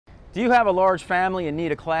Do you have a large family and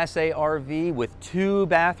need a Class A RV with 2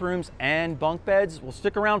 bathrooms and bunk beds? Well,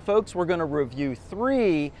 stick around, folks. We're going to review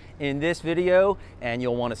 3 in this video, and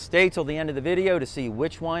you'll want to stay till the end of the video to see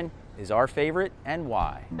which one is our favorite and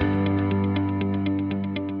why.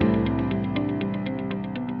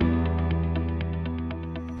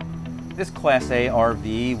 This Class A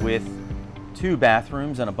RV with 2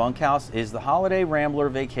 bathrooms and a bunkhouse is the Holiday Rambler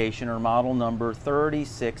Vacationer model number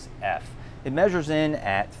 36F. It measures in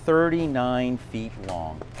at 39 feet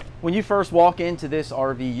long. When you first walk into this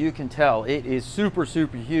RV, you can tell it is super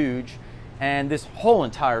huge, and this whole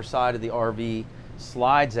entire side of the RV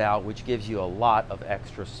slides out, which gives you a lot of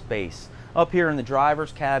extra space. Up here in the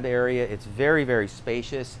driver's cab area, it's very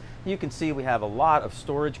spacious. You can see we have a lot of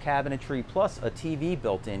storage cabinetry plus a TV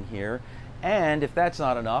built in here. And if that's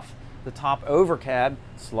not enough, the top over cab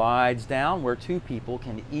slides down where 2 people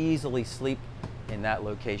can easily sleep in that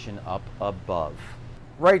location up above.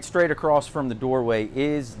 Right straight across from the doorway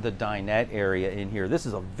is the dinette area in here. This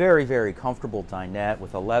is a very comfortable dinette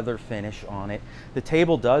with a leather finish on it. The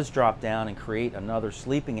table does drop down and create another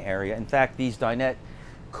sleeping area. In fact, these dinette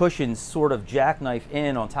cushions sort of jackknife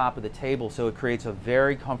in on top of the table, so it creates a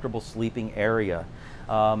very comfortable sleeping area.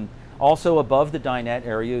 Also above the dinette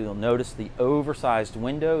area, you'll notice the oversized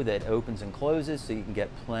window that opens and closes, so you can get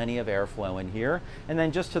plenty of airflow in here. And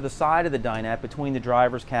then just to the side of the dinette, between the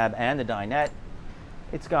driver's cab and the dinette,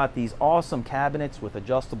 it's got these awesome cabinets with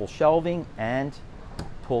adjustable shelving and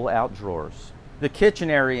pull-out drawers. The kitchen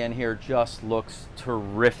area in here just looks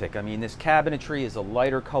terrific. I mean, this cabinetry is a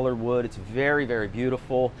lighter colored wood. It's very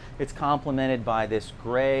beautiful. It's complemented by this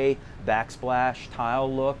gray backsplash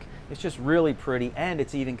tile look. It's just really pretty, and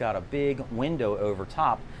it's even got a big window over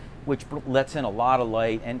top, which lets in a lot of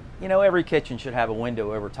light. And you know, every kitchen should have a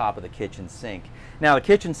window over top of the kitchen sink. Now, the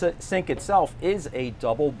kitchen sink itself is a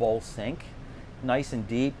double bowl sink, nice and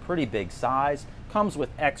deep, pretty big size. Comes with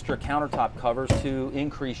extra countertop covers to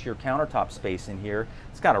increase your countertop space in here.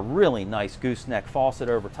 It's got a really nice gooseneck faucet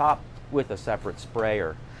over top with a separate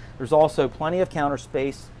sprayer. There's also plenty of counter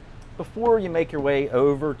space before you make your way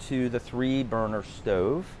over to the 3-burner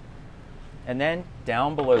stove. And then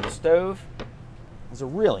down below the stove is a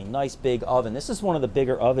really nice big oven. This is one of the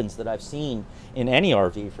bigger ovens that I've seen in any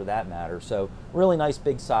RV for that matter. So really nice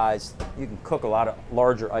big size. You can cook a lot of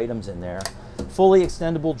larger items in there. Fully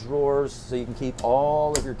extendable drawers so you can keep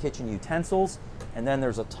all of your kitchen utensils. And then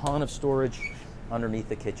there's a ton of storage underneath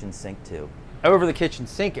the kitchen sink too. Over the kitchen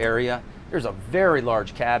sink area, there's a very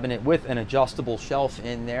large cabinet with an adjustable shelf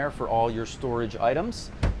in there for all your storage items.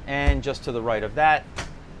 And just to the right of that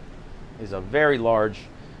is a very large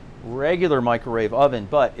regular microwave oven,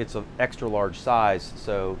 but it's an extra large size,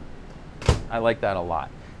 so I like that a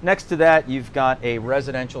lot. Next to that, you've got a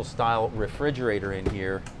residential style refrigerator in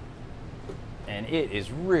here, and it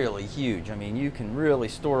is really huge. I mean, you can really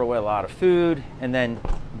store away a lot of food. And then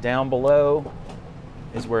down below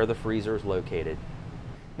is where the freezer is located.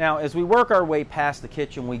 Now, as we work our way past the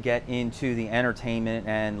kitchen, we get into the entertainment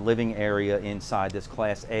and living area inside this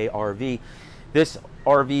Class A RV. This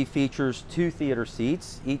RV features 2 theater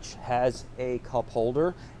seats. Each has a cup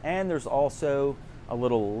holder, and there's also a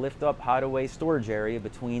little lift-up hideaway storage area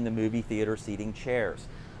between the movie theater seating chairs.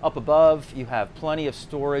 Up above, you have plenty of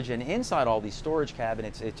storage, and inside all these storage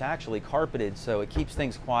cabinets, it's actually carpeted, so it keeps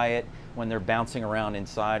things quiet when they're bouncing around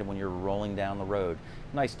inside when you're rolling down the road.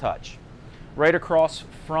 Nice touch. Right across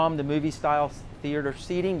from the movie-style theater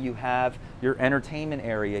seating, you have your entertainment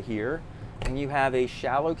area here. And you have a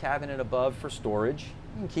shallow cabinet above for storage.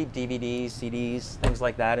 You can keep DVDs, CDs, things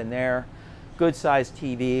like that in there. Good sized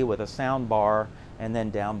TV with a sound bar, and then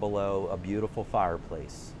down below a beautiful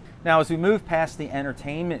fireplace. Now, as we move past the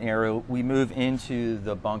entertainment area, we move into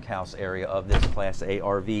the bunkhouse area of this Class A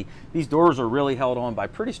RV. These doors are really held on by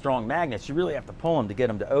pretty strong magnets. You really have to pull them to get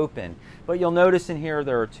them to open. But you'll notice in here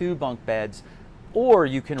there are 2 bunk beds, or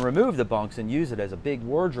you can remove the bunks and use it as a big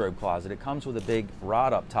wardrobe closet. It comes with a big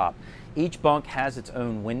rod up top. Each bunk has its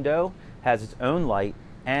own window, has its own light,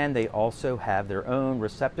 and they also have their own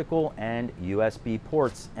receptacle and USB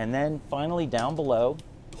ports. And then finally down below,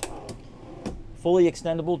 fully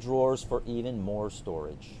extendable drawers for even more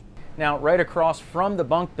storage. Now, right across from the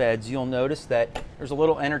bunk beds, you'll notice that there's a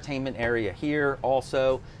little entertainment area here.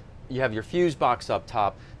 Also, you have your fuse box up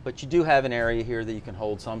top, but you do have an area here that you can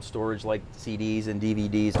hold some storage like CDs and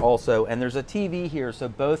DVDs also. And there's a TV here, so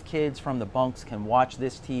both kids from the bunks can watch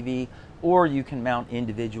this TV, or you can mount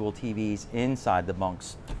individual TVs inside the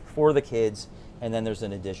bunks for the kids. And then there's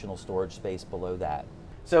an additional storage space below that.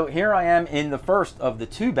 So here I am in the first of the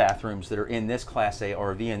 2 bathrooms that are in this Class A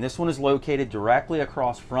RV, and this one is located directly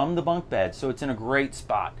across from the bunk bed, so it's in a great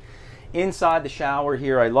spot. Inside the shower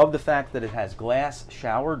here, I love the fact that it has glass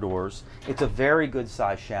shower doors. It's a very good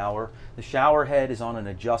size shower. The shower head is on an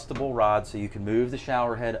adjustable rod, so you can move the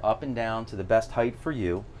shower head up and down to the best height for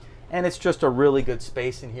you. And it's just a really good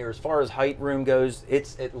space in here. As far as height room goes,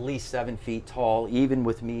 it's at least 7 feet tall, even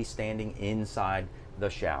with me standing inside the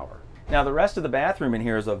shower. Now the rest of the bathroom in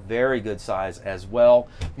here is a very good size as well.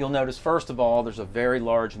 You'll notice first of all, there's a very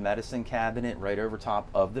large medicine cabinet right over top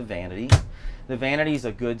of the vanity. The vanity is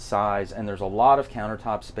a good size and there's a lot of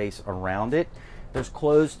countertop space around it. There's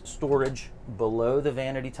closed storage below the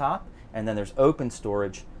vanity top, and then there's open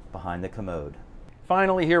storage behind the commode.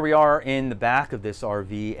 Finally, here we are in the back of this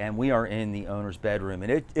RV, and we are in the owner's bedroom,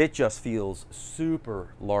 and it just feels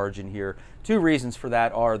super large in here. Two reasons for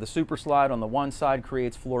that are the super slide on the one side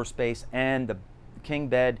creates floor space, and the king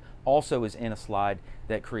bed also is in a slide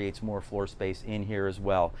that creates more floor space in here as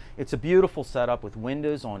well. It's a beautiful setup with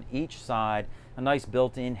windows on each side, a nice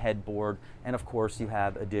built-in headboard, and of course you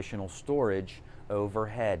have additional storage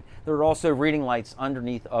overhead. There are also reading lights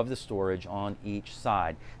underneath of the storage on each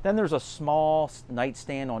side. Then there's a small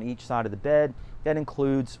nightstand on each side of the bed that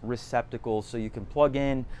includes receptacles so you can plug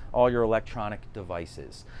in all your electronic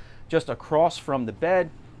devices. Just across from the bed,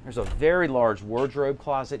 there's a very large wardrobe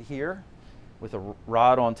closet here with a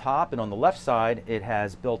rod on top, and on the left side it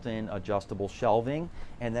has built-in adjustable shelving,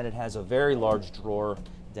 and then it has a very large drawer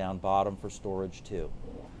down bottom for storage too.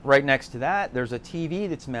 Right next to that, there's a TV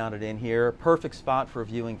that's mounted in here. Perfect spot for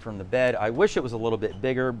viewing from the bed. I wish it was a little bit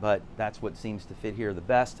bigger, but that's what seems to fit here the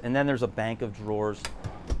best. And then there's a bank of drawers,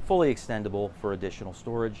 fully extendable for additional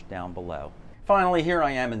storage down below. Finally, here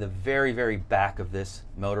I am in the very, very back of this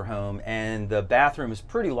motorhome, and the bathroom is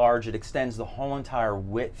pretty large. It extends the whole entire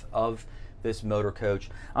width of this motor coach.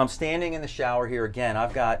 I'm standing in the shower here. Again,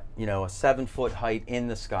 I've got, a 7-foot height in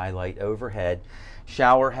the skylight overhead.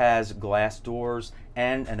 Shower has glass doors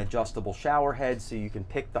and an adjustable shower head, so you can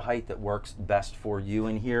pick the height that works best for you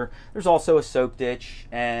in here. There's also a soap dish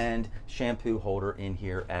and shampoo holder in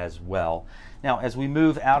here as well. Now, as we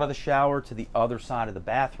move out of the shower to the other side of the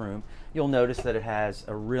bathroom, you'll notice that it has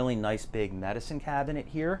a really nice big medicine cabinet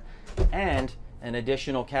here and an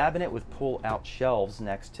additional cabinet with pull-out shelves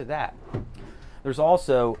next to that. There's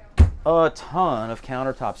also a ton of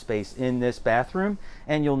countertop space in this bathroom,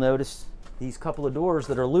 and you'll notice these couple of doors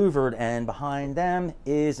that are louvered, and behind them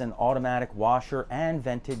is an automatic washer and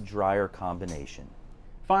vented dryer combination.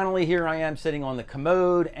 Finally, here I am sitting on the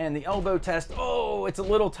commode, and the elbow test, oh, it's a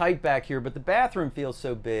little tight back here, but the bathroom feels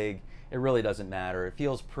so big, it really doesn't matter. It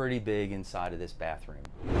feels pretty big inside of this bathroom.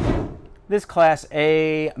 This Class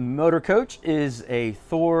A motor coach is a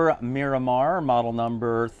Thor Miramar, model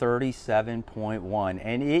number 37.1,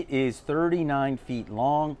 and it is 39 feet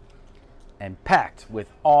long and packed with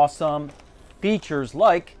awesome features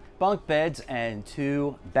like bunk beds and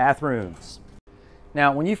 2 bathrooms.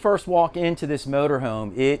 Now, when you first walk into this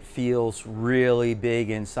motorhome, it feels really big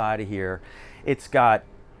inside of here. It's got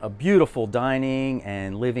a beautiful dining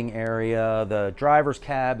and living area. The driver's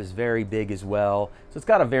cab is very big as well. So it's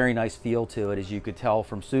got a very nice feel to it, as you could tell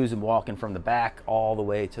from Susan walking from the back all the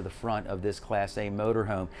way to the front of this Class A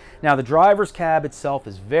motorhome. Now, the driver's cab itself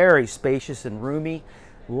is very spacious and roomy.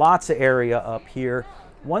 Lots of area up here.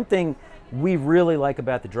 One thing we really like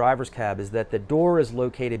about the driver's cab is that the door is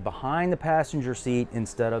located behind the passenger seat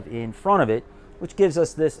instead of in front of it, which gives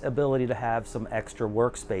us this ability to have some extra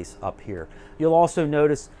workspace up here. You'll also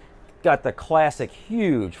notice got the classic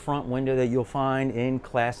huge front window that you'll find in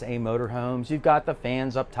Class A motorhomes. You've got the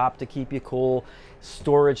fans up top to keep you cool,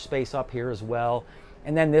 storage space up here as well.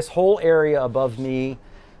 And then this whole area above me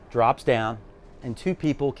drops down, and 2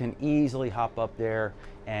 people can easily hop up there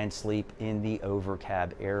and sleep in the over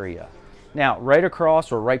cab area. Now, right across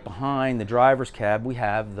or right behind the driver's cab, we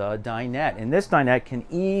have the dinette, and this dinette can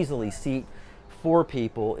easily seat 4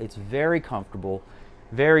 people. It's very comfortable,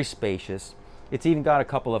 very spacious. It's even got a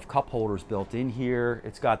couple of cup holders built in here.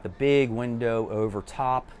 It's got the big window over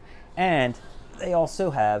top, and they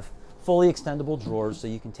also have fully extendable drawers so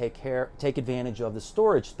you can take advantage of the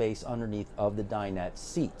storage space underneath of the dinette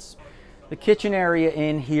seats. The kitchen area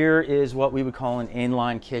in here is what we would call an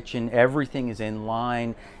inline kitchen. Everything is in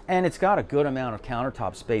line, and it's got a good amount of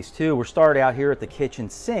countertop space too. We're started out here at the kitchen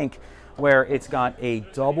sink, where it's got a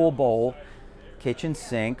double bowl kitchen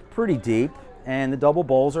sink, pretty deep, and the double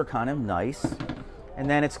bowls are kind of nice. And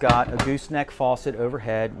then it's got a gooseneck faucet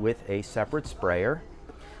overhead with a separate sprayer.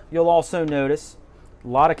 You'll also notice a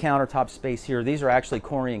lot of countertop space here. These are actually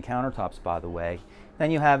Corian countertops, by the way.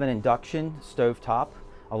 Then you have an induction stovetop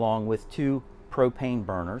along with 2 propane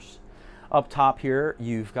burners. Up top here,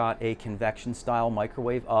 you've got a convection style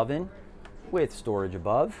microwave oven with storage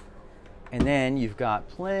above. And then you've got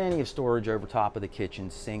plenty of storage over top of the kitchen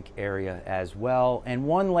sink area as well. And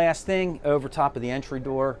one last thing, over top of the entry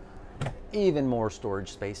door, even more storage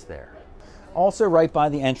space there. Also right by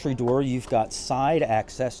the entry door, you've got side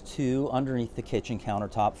access to underneath the kitchen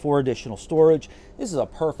countertop for additional storage. This is a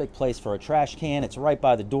perfect place for a trash can. It's right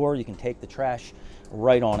by the door. You can take the trash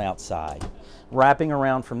right on outside. Wrapping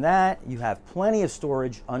around from that, you have plenty of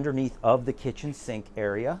storage underneath of the kitchen sink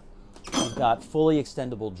area. You've got fully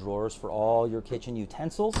extendable drawers for all your kitchen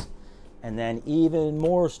utensils, and then even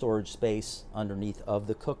more storage space underneath of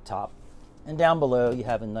the cooktop. And down below, you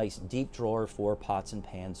have a nice deep drawer for pots and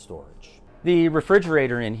pan storage. The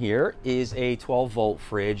refrigerator in here is a 12-volt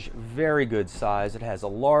fridge, very good size. It has a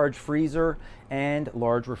large freezer and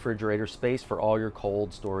large refrigerator space for all your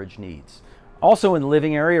cold storage needs. Also in the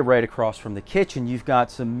living area, right across from the kitchen, you've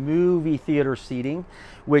got some movie theater seating,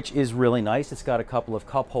 which is really nice. It's got a couple of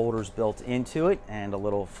cup holders built into it and a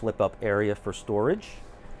little flip-up area for storage.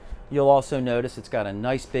 You'll also notice it's got a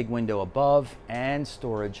nice big window above and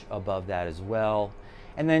storage above that as well.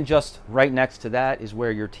 And then just right next to that is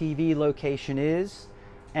where your TV location is.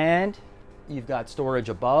 And you've got storage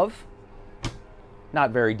above,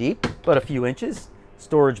 not very deep, but a few inches.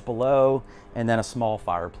 Storage below, and then a small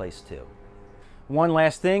fireplace too. One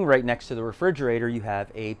last thing, right next to the refrigerator, you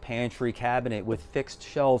have a pantry cabinet with fixed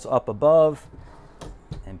shelves up above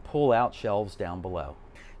and pull-out shelves down below.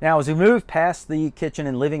 Now, as we move past the kitchen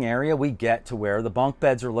and living area, we get to where the bunk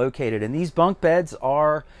beds are located. And these bunk beds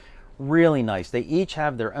are really nice. They each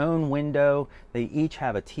have their own window. They each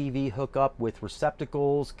have a TV hookup with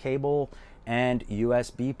receptacles, cable, and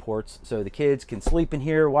USB ports. So the kids can sleep in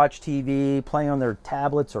here, watch TV, play on their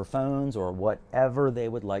tablets or phones or whatever they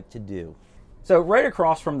would like to do. So right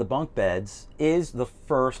across from the bunk beds is the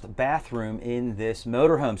first bathroom in this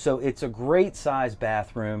motorhome. So it's a great size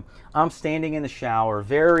bathroom. I'm standing in the shower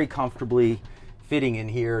very comfortably fitting in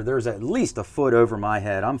here. There's at least a foot over my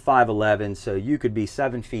head. I'm 5'11", so you could be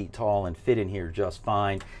 7 feet tall and fit in here just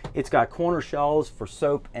fine. It's got corner shelves for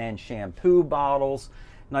soap and shampoo bottles,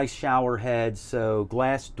 nice shower heads, so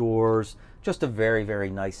glass doors, just a very,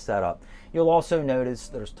 very nice setup. You'll also notice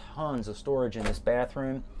there's tons of storage in this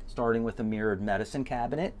bathroom, starting with a mirrored medicine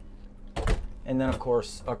cabinet, and then of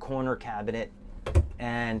course a corner cabinet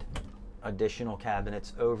and additional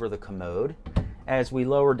cabinets over the commode. As we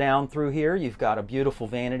lower down through here, you've got a beautiful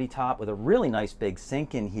vanity top with a really nice big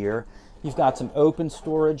sink in here. You've got some open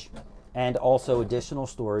storage and also additional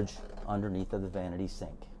storage underneath of the vanity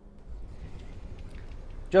sink.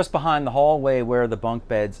 Just behind the hallway where the bunk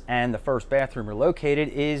beds and the first bathroom are located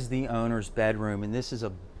is the owner's bedroom, and this is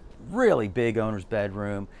a really big owner's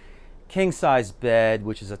bedroom. King size bed,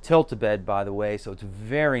 which is a tilt-a-bed by the way, so it's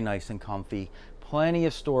very nice and comfy. Plenty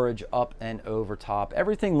of storage up and over top.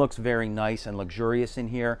 Everything looks very nice and luxurious in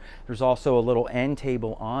here. There's also a little end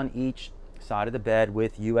table on each side of the bed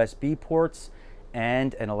with USB ports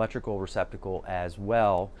and an electrical receptacle as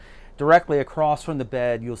well. Directly across from the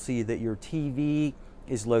bed, you'll see that your TV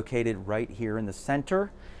is located right here in the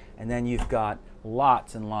center. And then you've got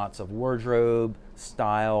lots and lots of wardrobe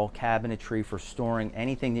style cabinetry for storing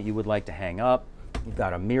anything that you would like to hang up. You've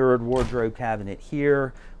got a mirrored wardrobe cabinet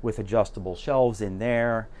here with adjustable shelves in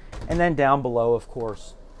there. And then down below, of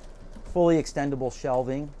course, fully extendable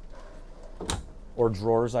shelving, or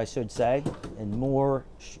drawers I should say, and more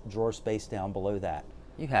drawer space down below that.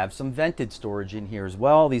 You have some vented storage in here as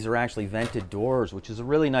well. These are actually vented doors, which is a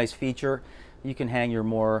really nice feature. You can hang your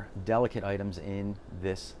more delicate items in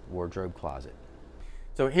this wardrobe closet.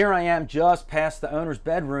 So here I am just past the owner's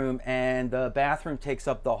bedroom, and the bathroom takes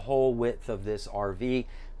up the whole width of this RV.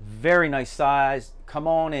 Very nice size. Come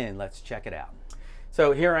on in, let's check it out.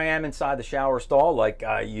 So here I am inside the shower stall like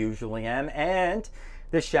I usually am, and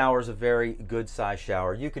this shower is a very good size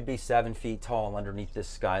shower. You could be 7 feet tall underneath this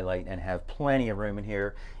skylight and have plenty of room in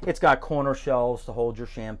here. It's got corner shelves to hold your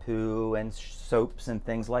shampoo and soaps and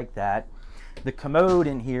things like that. The commode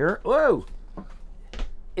in here, whoa,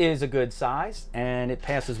 is a good size, and it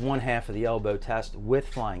passes 1/2 of the elbow test with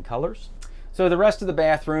flying colors. So the rest of the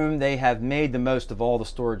bathroom, they have made the most of all the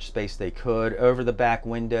storage space they could. Over the back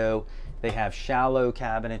window, they have shallow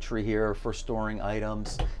cabinetry here for storing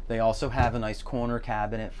items. They also have a nice corner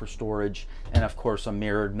cabinet for storage, and of course a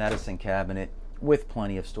mirrored medicine cabinet with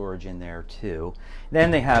plenty of storage in there too.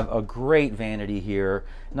 Then they have a great vanity here,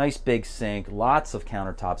 nice big sink, lots of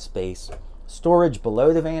countertop space, storage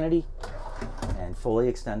below the vanity, and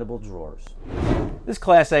fully extendable drawers. This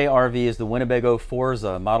Class A RV is the Winnebago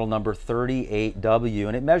Forza, model number 38W,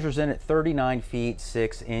 and it measures in at 39 feet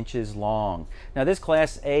 6 inches long. Now this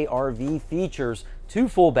Class A RV features 2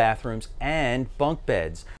 full bathrooms and bunk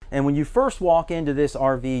beds. And when you first walk into this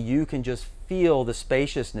RV, you can just feel the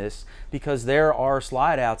spaciousness because there are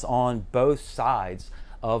slide outs on both sides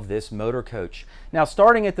of this motor coach. Now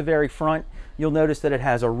starting at the very front, you'll notice that it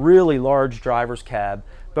has a really large driver's cab.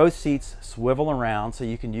 Both seats swivel around so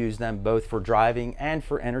you can use them both for driving and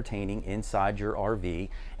for entertaining inside your RV.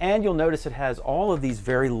 And you'll notice it has all of these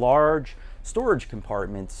very large storage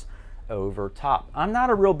compartments over top. I'm not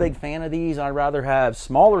a real big fan of these. I'd rather have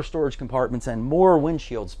smaller storage compartments and more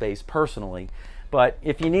windshield space personally. But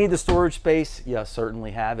if you need the storage space, you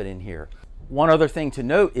certainly have it in here. One other thing to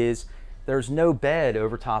note is there's no bed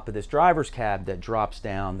over top of this driver's cab that drops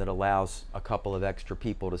down that allows a couple of extra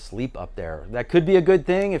people to sleep up there. That could be a good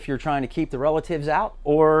thing if you're trying to keep the relatives out,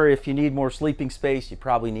 or if you need more sleeping space, you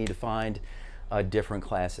probably need to find a different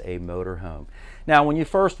Class A motorhome. Now, when you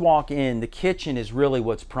first walk in, the kitchen is really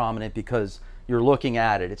what's prominent because you're looking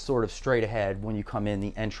at it. It's sort of straight ahead when you come in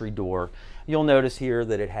the entry door. You'll notice here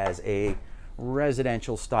that it has a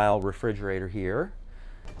residential style refrigerator here.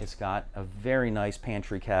 It's got a very nice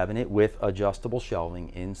pantry cabinet with adjustable shelving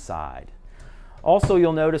inside. Also,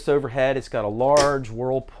 you'll notice overhead it's got a large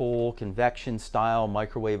Whirlpool convection style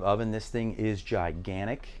microwave oven. This thing is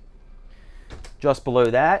gigantic. Just below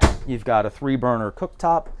that, you've got a 3-burner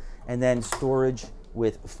cooktop and then storage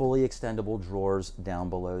with fully extendable drawers down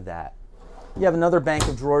below that. You have another bank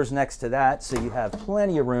of drawers next to that, so you have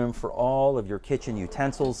plenty of room for all of your kitchen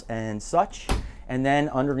utensils and such. And then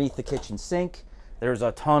underneath the kitchen sink, there's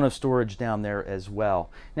a ton of storage down there as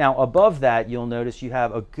well. Now above that, you'll notice you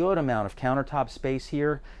have a good amount of countertop space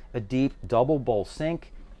here, a deep double bowl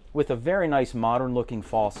sink with a very nice modern looking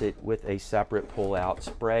faucet with a separate pull out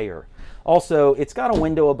sprayer. Also, it's got a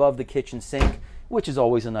window above the kitchen sink, which is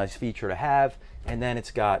always a nice feature to have. And then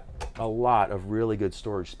it's got a lot of really good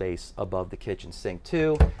storage space above the kitchen sink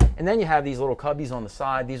too. And then you have these little cubbies on the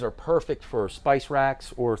side. These are perfect for spice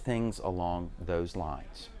racks or things along those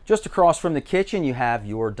lines. Just across from the kitchen, you have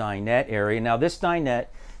your dinette area. Now this dinette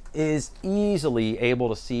is easily able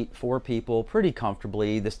to seat 4 people pretty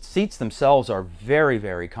comfortably. The seats themselves are very,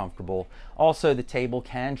 very comfortable. Also, the table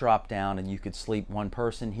can drop down and you could sleep 1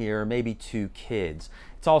 person here, maybe 2 kids.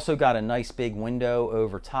 It's also got a nice big window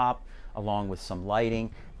over top along with some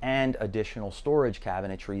lighting and additional storage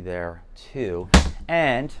cabinetry there too.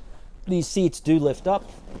 And these seats do lift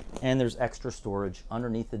up and there's extra storage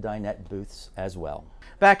underneath the dinette booths as well.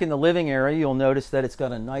 Back in the living area, you'll notice that it's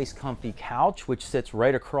got a nice comfy couch which sits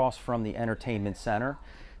right across from the entertainment center.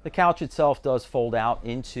 The couch itself does fold out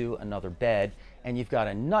into another bed, and you've got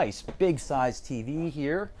a nice big size TV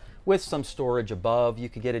here with some storage above. You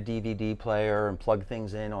could get a DVD player and plug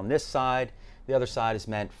things in on this side. The other side is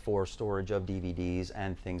meant for storage of DVDs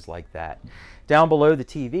and things like that. Down below the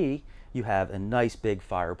TV, you have a nice big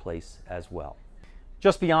fireplace as well.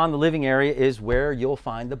 Just beyond the living area is where you'll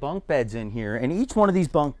find the bunk beds in here. And each one of these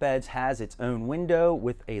bunk beds has its own window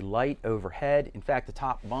with a light overhead. In fact, the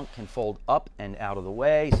top bunk can fold up and out of the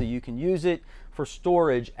way, so you can use it for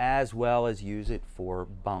storage as well as use it for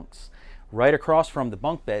bunks. Right across from the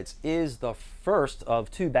bunk beds is the first of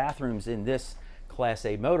 2 bathrooms in this Class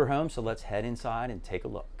A motorhome. So let's head inside and take a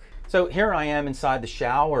look. So here I am inside the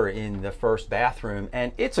shower in the first bathroom,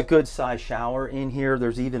 and it's a good size shower in here.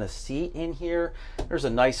 There's even a seat in here. There's a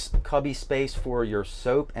nice cubby space for your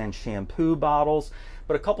soap and shampoo bottles.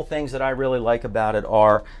 But a couple things that I really like about it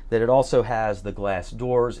are that it also has the glass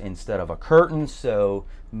doors instead of a curtain, so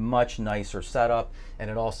much nicer setup. And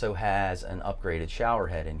it also has an upgraded shower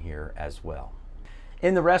head in here as well.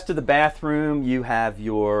 In the rest of the bathroom, you have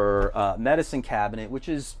your medicine cabinet, which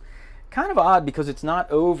is kind of odd because it's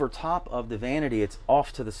not over top of the vanity, it's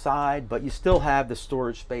off to the side, but you still have the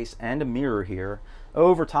storage space and a mirror here.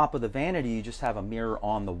 Over top of the vanity, you just have a mirror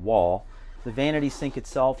on the wall. The vanity sink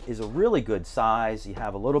itself is a really good size. You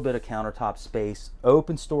have a little bit of countertop space,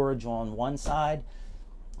 open storage on one side,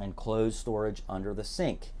 and closed storage under the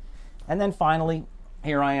sink. And then finally,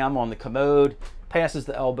 here I am on the commode, passes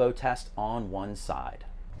the elbow test on one side.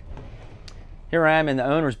 Here I am in the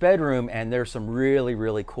owner's bedroom, and there's some really,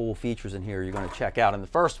 really cool features in here you're going to check out. And the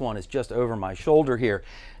first one is just over my shoulder here.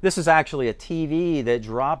 This is actually a TV that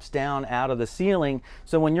drops down out of the ceiling,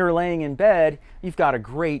 so when you're laying in bed, you've got a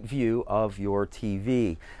great view of your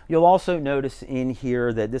TV. You'll also notice in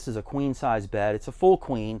here that this is a queen size bed. It's a full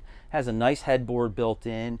queen, has a nice headboard built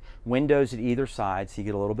in, windows at either side, so you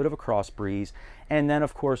get a little bit of a cross breeze. And then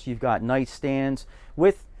of course you've got nightstands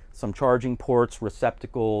with some charging ports,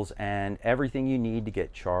 receptacles, and everything you need to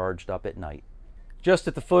get charged up at night. Just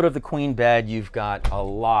at the foot of the queen bed, you've got a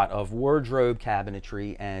lot of wardrobe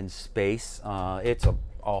cabinetry and space. It's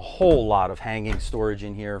a whole lot of hanging storage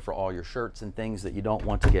in here for all your shirts and things that you don't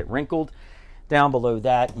want to get wrinkled. Down below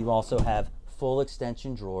that, you also have full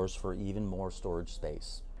extension drawers for even more storage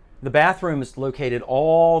space. The bathroom is located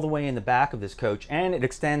all the way in the back of this coach, and it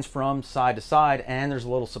extends from side to side, and there's a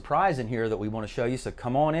little surprise in here that we want to show you, so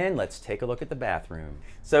come on in, let's take a look at the bathroom.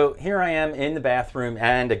 So here I am in the bathroom,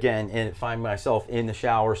 and again, find myself in the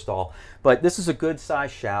shower stall, but this is a good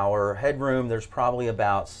size shower. Headroom, there's probably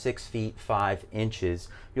about 6 feet 5 inches.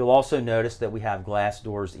 You'll also notice that we have glass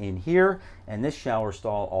doors in here, and this shower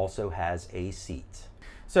stall also has a seat.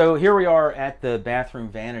 So here we are at the bathroom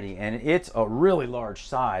vanity, and it's a really large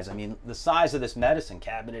size. I mean, the size of this medicine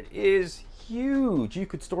cabinet is huge. You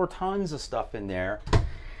could store tons of stuff in there.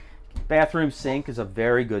 Bathroom sink is a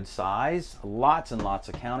very good size. Lots and lots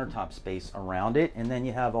of countertop space around it. And then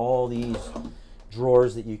you have all these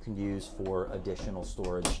drawers that you can use for additional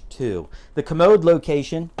storage too. The commode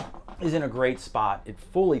location is in a great spot. It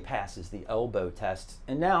fully passes the elbow test.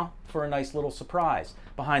 And now for a nice little surprise.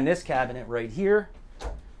 Behind this cabinet right here,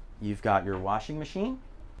 you've got your washing machine,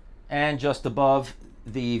 and just above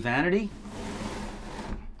the vanity,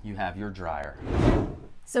 you have your dryer.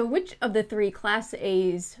 So which of the 3 Class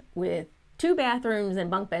A's with 2 bathrooms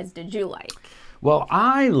and bunk beds did you like? Well,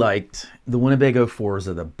 I liked the Winnebago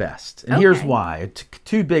 4s the best, and here's why.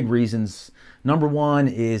 2 big reasons. Number 1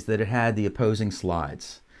 is that it had the opposing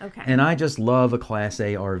slides. Okay. And I just love a Class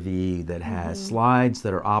A RV that has slides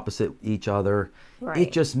that are opposite each other. Right.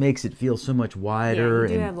 It just makes it feel so much wider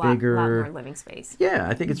and have bigger. Lot more living space. Yeah,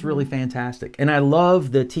 I think it's really fantastic. And I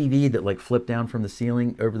love the TV that like flipped down from the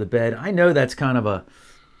ceiling over the bed. I know that's kind of a,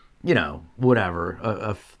 you know,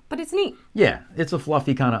 whatever. But it's neat. Yeah, it's a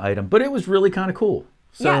fluffy kind of item, but it was really kind of cool.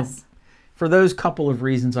 So yes. For those couple of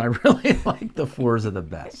reasons, I really like the 4s the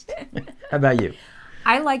best. How about you?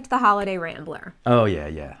 I liked the Holiday Rambler. Oh,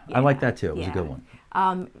 yeah. I like that too. It was a good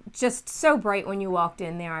one. Just so bright when you walked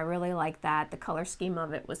in there. I really liked that. The color scheme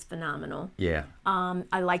of it was phenomenal. Yeah.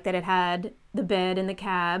 I liked that it had the bed in the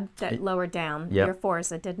cab that lowered down. Yep. Your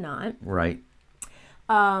Forza did not. Right.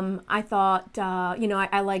 I thought, you know,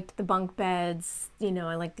 I liked the bunk beds. You know,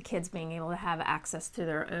 I liked the kids being able to have access to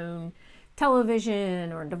their own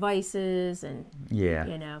television or devices and,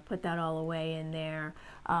 you know, put that all away in there.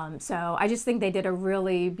 So I just think they did a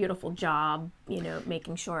really beautiful job, you know,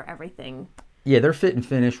 making sure everything. Yeah, their fit and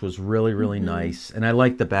finish was really, really nice. And I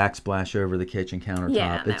liked the backsplash over the kitchen countertop.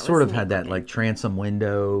 Yeah, it sort of had that like transom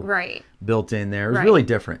window built in there. It was really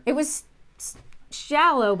different. It was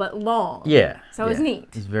shallow but long. Yeah. So it was neat.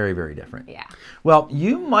 It's very, very different. Yeah. Well,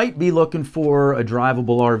 you might be looking for a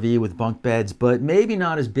drivable RV with bunk beds, but maybe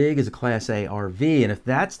not as big as a Class A RV. And if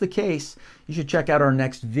that's the case, you should check out our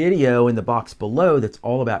next video in the box below that's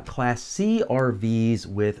all about Class C RVs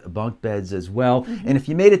with bunk beds as well. And if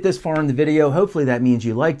you made it this far in the video, hopefully that means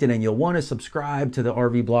you liked it and you'll want to subscribe to the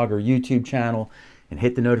RVBlogger YouTube channel and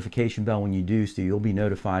hit the notification bell when you do, so you'll be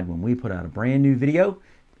notified when we put out a brand new video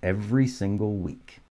every single week.